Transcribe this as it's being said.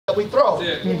we throw.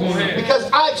 Because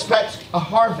I expect a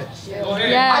harvest.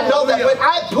 I know that when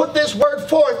I put this word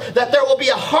forth, that there will be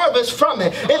a harvest from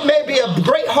it. It may be a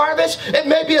great harvest, it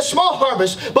may be a small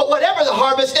harvest, but whatever the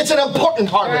harvest, it's an important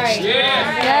harvest.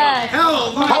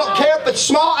 I don't care if it's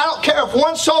small, I don't care if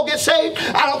one soul gets saved,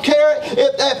 I don't care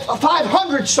if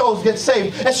 500 souls get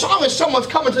saved. As long as someone's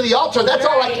coming to the altar, that's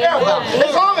all I care about.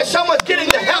 As long as someone's getting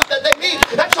the help that they need,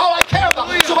 that's all I care about.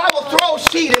 So I will throw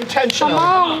seed intentionally.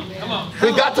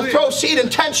 We've got to throw seed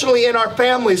intentionally in our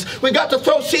families. We've got to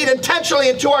throw seed intentionally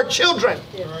into our children.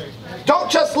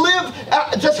 Don't just live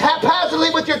just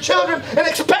haphazardly with your children and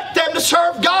expect them to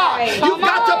serve God. You've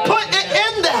got to put it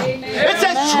in them. It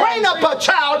says train up a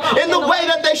child in the way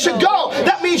that they should go.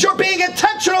 That means you're being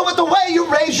intentional with the way you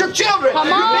raise your children. You're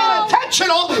being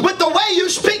intentional with the way you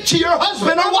speak to your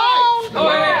husband or wife.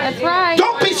 That's right.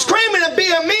 Don't be screaming and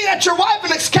being mean at your wife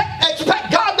and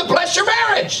expect God to bless your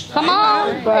marriage. Come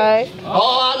on. Right.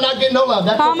 Oh, I'm not getting no love.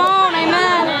 Come on,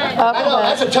 amen. I know,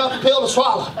 that's a tough pill to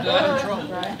swallow.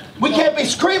 We can't be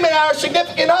screaming at our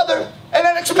significant other and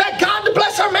then expect God to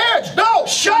bless our marriage. No,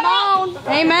 shut up.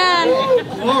 Amen.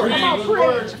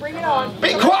 Bring it on.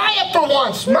 Be quiet for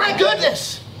once. My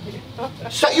goodness.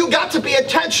 So you got to be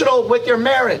intentional with your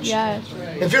marriage. Yes.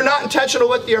 If you're not intentional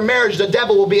with your marriage, the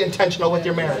devil will be intentional with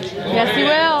your marriage. Yes, he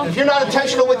will. If you're not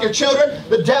intentional with your children,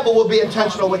 the devil will be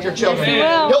intentional with your children. Yes, he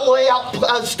will. He'll lay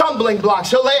out stumbling blocks.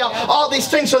 He'll lay out all these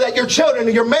things so that your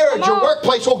children, your marriage, your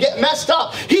workplace will get messed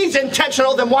up. He's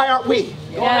intentional, then why aren't we?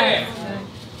 Yes.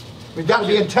 We've got to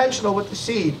be intentional with the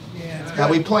seed that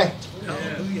we plant.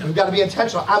 We've got to be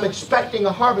intentional. I'm expecting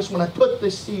a harvest when I put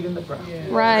this seed in the ground.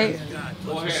 Right.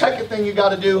 The second thing you got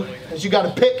to do is you got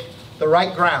to pick the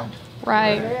right ground.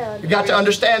 Right. You got to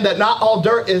understand that not all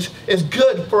dirt is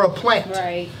good for a plant.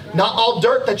 Right. Not all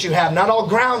dirt that you have, not all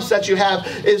grounds that you have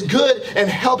is good and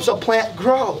helps a plant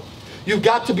grow. You've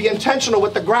got to be intentional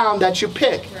with the ground that you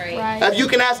pick. Right. You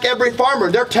can ask every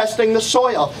farmer. They're testing the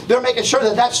soil. They're making sure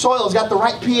that that soil has got the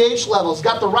right pH levels,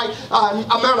 got the right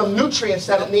amount of nutrients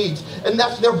that it needs. And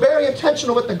they're very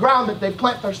intentional with the ground that they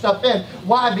plant their stuff in.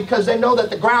 Why? Because they know that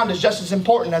the ground is just as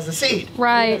important as the seed.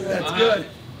 Right. That's good.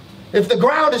 If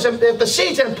the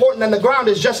seed's important, then the ground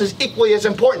is just as equally as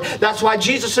important. That's why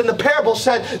Jesus in the parable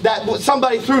said that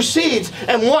somebody threw seeds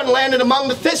and one landed among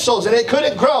the thistles and it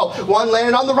couldn't grow. One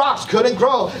landed on the rocks, couldn't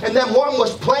grow. And then one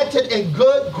was planted in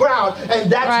good ground,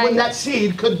 and that's when that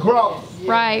seed could grow.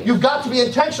 Right. You've got to be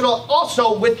intentional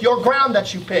also with your ground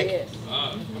that you pick. Yes.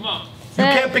 Come on. You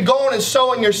can't be going and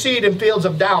sowing your seed in fields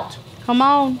of doubt. Come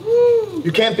on.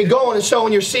 You can't be going and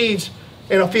sowing your seeds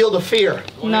in a field of fear.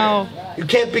 No. You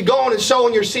can't be going and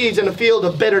sowing your seeds in a field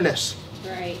of bitterness.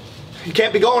 Right. You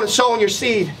can't be going and sowing your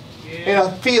seed in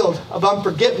a field of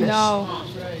unforgiveness. No.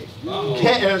 You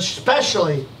can't, and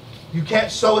especially, you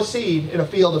can't sow a seed in a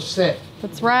field of sin.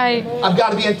 That's right. I've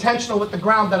got to be intentional with the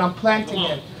ground that I'm planting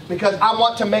in, because I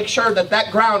want to make sure that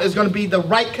that ground is going to be the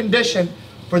right condition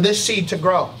for this seed to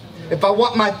grow. If I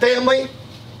want my family,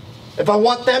 if I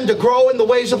want them to grow in the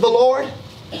ways of the Lord,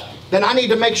 then I need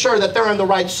to make sure that they're in the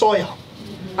right soil.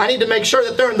 I need to make sure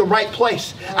that they're in the right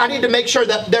place. I need to make sure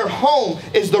that their home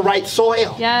is the right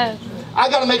soil. Yes. I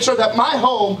got to make sure that my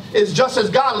home is just as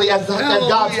godly as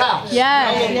God's house.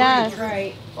 Yes. Yes.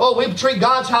 Right. Oh, we treat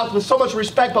God's house with so much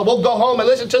respect, but we'll go home and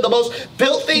listen to the most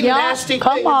filthy, nasty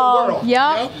thing in the world.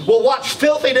 Yep. We'll watch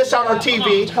filthiness on our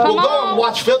TV. We'll go and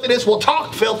watch filthiness. We'll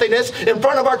talk filthiness in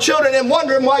front of our children and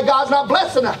wondering why God's not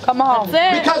blessing us. Come on.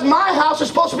 Because my house is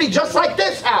supposed to be just like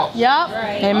this house. Yep.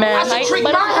 Right. Amen. I should treat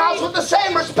my house with the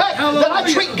same respect that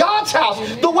I treat God's house.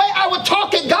 The way I would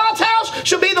talk at God's house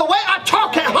should be the way I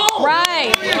talk at home.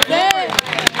 Right.